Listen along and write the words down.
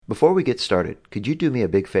Before we get started, could you do me a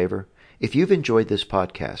big favor? If you've enjoyed this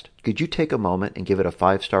podcast, could you take a moment and give it a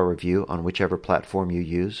 5-star review on whichever platform you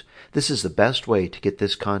use? This is the best way to get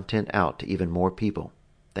this content out to even more people.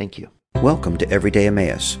 Thank you. Welcome to Everyday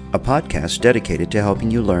Emmaus, a podcast dedicated to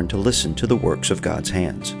helping you learn to listen to the works of God's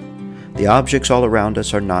hands. The objects all around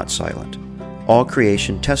us are not silent. All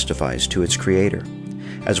creation testifies to its Creator.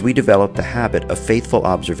 As we develop the habit of faithful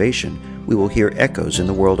observation, we will hear echoes in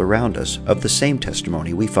the world around us of the same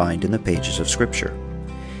testimony we find in the pages of Scripture.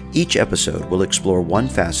 Each episode will explore one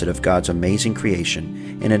facet of God's amazing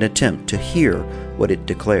creation in an attempt to hear what it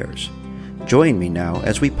declares. Join me now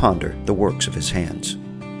as we ponder the works of His hands.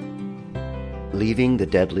 Leaving the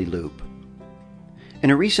deadly loop.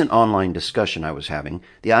 In a recent online discussion I was having,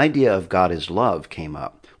 the idea of God is love came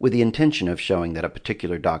up, with the intention of showing that a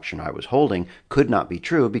particular doctrine I was holding could not be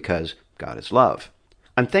true because God is love.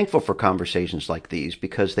 I'm thankful for conversations like these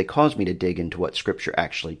because they cause me to dig into what Scripture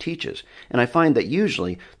actually teaches, and I find that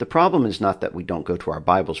usually the problem is not that we don't go to our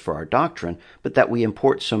Bibles for our doctrine, but that we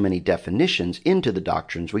import so many definitions into the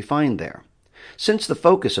doctrines we find there. Since the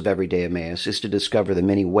focus of Everyday Emmaus is to discover the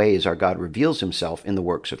many ways our God reveals Himself in the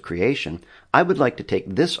works of creation, I would like to take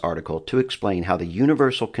this article to explain how the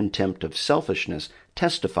universal contempt of selfishness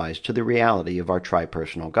testifies to the reality of our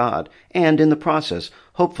tri-personal God, and in the process,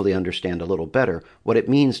 hopefully understand a little better what it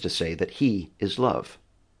means to say that He is love.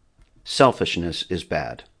 Selfishness is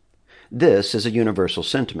bad. This is a universal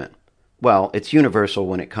sentiment. Well, it's universal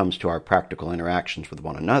when it comes to our practical interactions with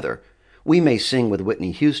one another. We may sing with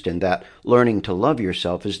Whitney Houston that learning to love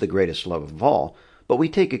yourself is the greatest love of all, but we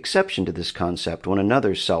take exception to this concept when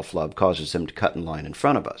another's self-love causes them to cut in line in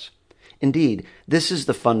front of us. Indeed, this is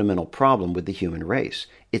the fundamental problem with the human race,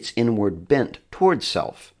 its inward bent towards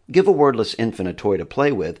self. Give a wordless infant a toy to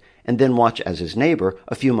play with, and then watch as his neighbor,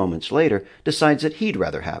 a few moments later, decides that he'd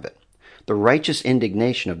rather have it. The righteous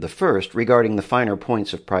indignation of the first regarding the finer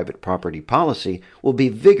points of private property policy will be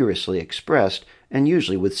vigorously expressed, and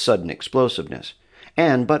usually with sudden explosiveness.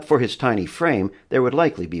 And but for his tiny frame, there would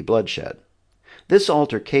likely be bloodshed. This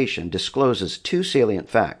altercation discloses two salient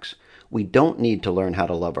facts. We don't need to learn how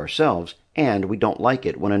to love ourselves, and we don't like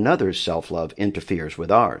it when another's self-love interferes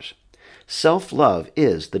with ours. Self-love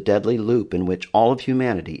is the deadly loop in which all of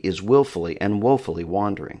humanity is willfully and woefully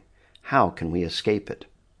wandering. How can we escape it?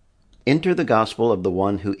 Enter the gospel of the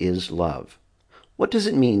one who is love. What does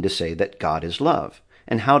it mean to say that God is love?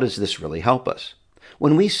 And how does this really help us?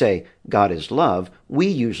 When we say God is love, we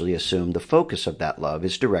usually assume the focus of that love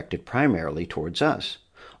is directed primarily towards us.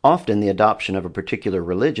 Often the adoption of a particular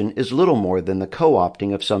religion is little more than the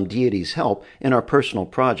co-opting of some deity's help in our personal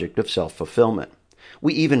project of self-fulfillment.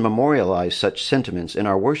 We even memorialize such sentiments in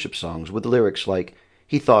our worship songs with lyrics like,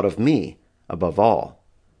 "He thought of me above all."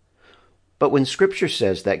 But when Scripture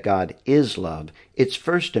says that God is love, it's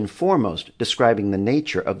first and foremost describing the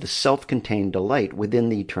nature of the self-contained delight within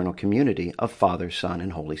the eternal community of Father, Son,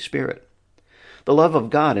 and Holy Spirit. The love of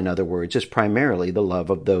God, in other words, is primarily the love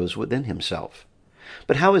of those within Himself.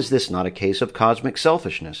 But how is this not a case of cosmic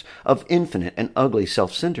selfishness, of infinite and ugly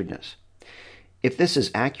self-centeredness? If this is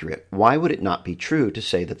accurate, why would it not be true to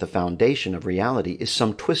say that the foundation of reality is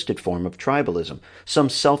some twisted form of tribalism, some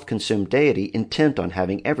self-consumed deity intent on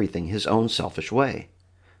having everything his own selfish way?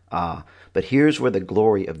 But here's where the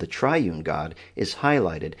glory of the triune God is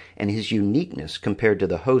highlighted and His uniqueness compared to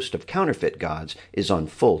the host of counterfeit gods is on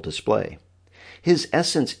full display. His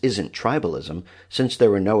essence isn't tribalism, since there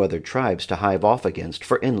were no other tribes to hive off against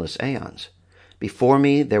for endless aeons. Before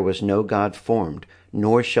me there was no God formed,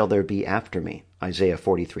 nor shall there be after me, Isaiah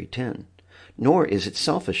 43:10. Nor is it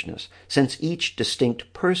selfishness, since each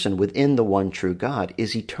distinct person within the one true God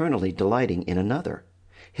is eternally delighting in another.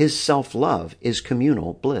 His self-love is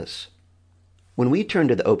communal bliss. When we turn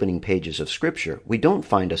to the opening pages of Scripture, we don't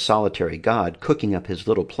find a solitary God cooking up His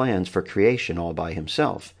little plans for creation all by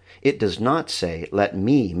Himself. It does not say, "Let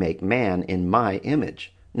me make man in my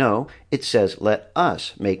image." No, it says, "Let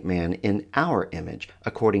us make man in our image,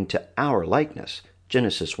 according to our likeness."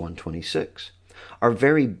 Genesis 1:26. Our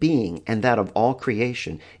very being, and that of all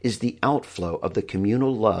creation, is the outflow of the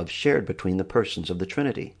communal love shared between the persons of the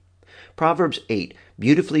Trinity. Proverbs 8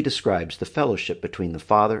 beautifully describes the fellowship between the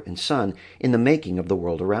Father and Son in the making of the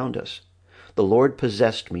world around us. "The Lord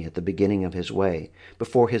possessed me at the beginning of His way,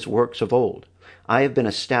 before His works of old. I have been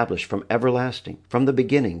established from everlasting, from the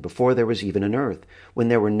beginning, before there was even an earth. When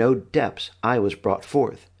there were no depths, I was brought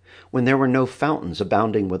forth. When there were no fountains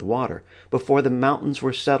abounding with water, before the mountains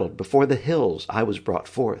were settled, before the hills, I was brought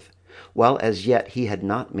forth. While as yet He had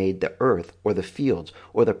not made the earth, or the fields,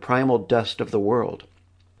 or the primal dust of the world.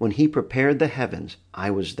 When He prepared the heavens,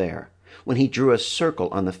 I was there. when he drew a circle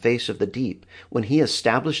on the face of the deep, when he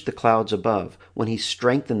established the clouds above, when he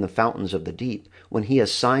strengthened the fountains of the deep, when he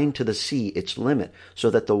assigned to the sea its limit so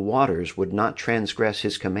that the waters would not transgress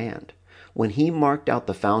his command, when he marked out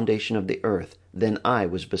the foundation of the earth, then I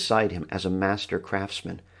was beside him as a master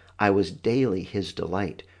craftsman. I was daily his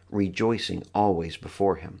delight, rejoicing always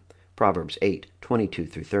before him. Proverbs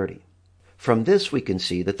 8:22-30. From this we can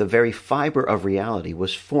see that the very fiber of reality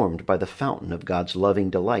was formed by the fountain of God's loving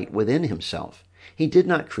delight within himself. He did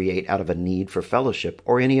not create out of a need for fellowship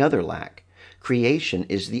or any other lack. Creation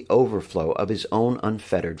is the overflow of his own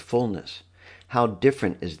unfettered fullness. How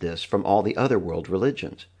different is this from all the other world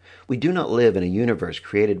religions? We do not live in a universe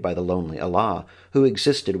created by the lonely Allah, who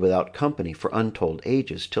existed without company for untold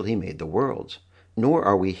ages till he made the worlds. Nor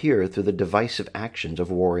are we here through the divisive actions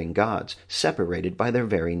of warring gods, separated by their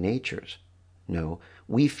very natures. No,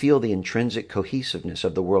 we feel the intrinsic cohesiveness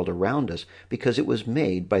of the world around us because it was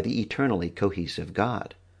made by the eternally cohesive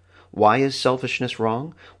God. Why is selfishness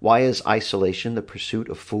wrong? Why is isolation the pursuit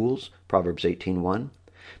of fools? Proverbs 18:1.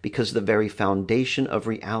 Because the very foundation of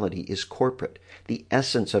reality is corporate. The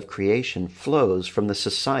essence of creation flows from the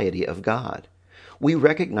society of God. We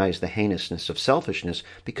recognize the heinousness of selfishness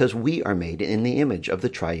because we are made in the image of the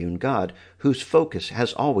triune God, whose focus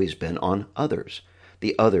has always been on others,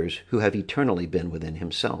 the others who have eternally been within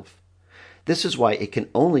himself. This is why it can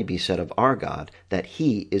only be said of our God that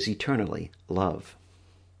he is eternally love.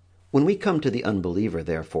 When we come to the unbeliever,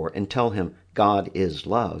 therefore, and tell him God is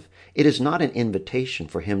love, it is not an invitation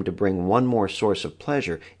for him to bring one more source of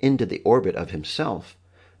pleasure into the orbit of himself.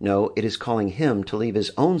 No, it is calling him to leave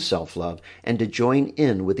his own self-love and to join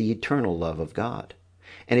in with the eternal love of God.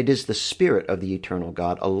 And it is the Spirit of the eternal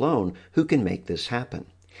God alone who can make this happen.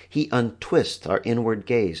 He untwists our inward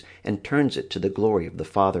gaze and turns it to the glory of the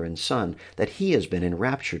Father and Son that he has been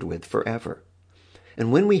enraptured with forever.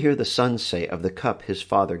 And when we hear the Son say of the cup his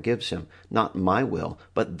Father gives him, "Not my will,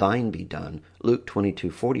 but thine be done," Luke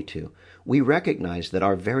 22:42, we recognize that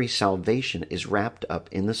our very salvation is wrapped up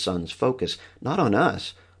in the Son's focus, not on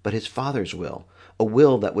us, but his Father's will, a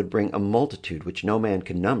will that would bring a multitude which no man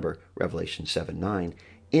can number, Revelation 7:9,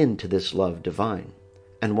 into this love divine.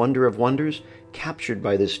 And wonder of wonders, captured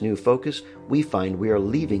by this new focus, we find we are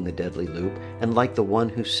leaving the deadly loop and, like the one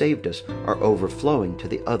who saved us, are overflowing to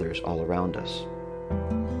the others all around us.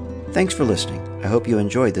 Thanks for listening. I hope you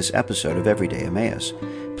enjoyed this episode of Everyday Emmaus.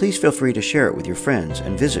 Please feel free to share it with your friends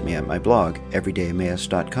and visit me at my blog,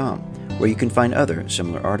 everydayemmaus.com, where you can find other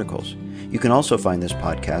similar articles. You can also find this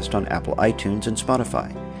podcast on Apple iTunes and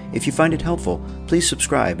Spotify. If you find it helpful, please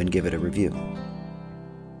subscribe and give it a review.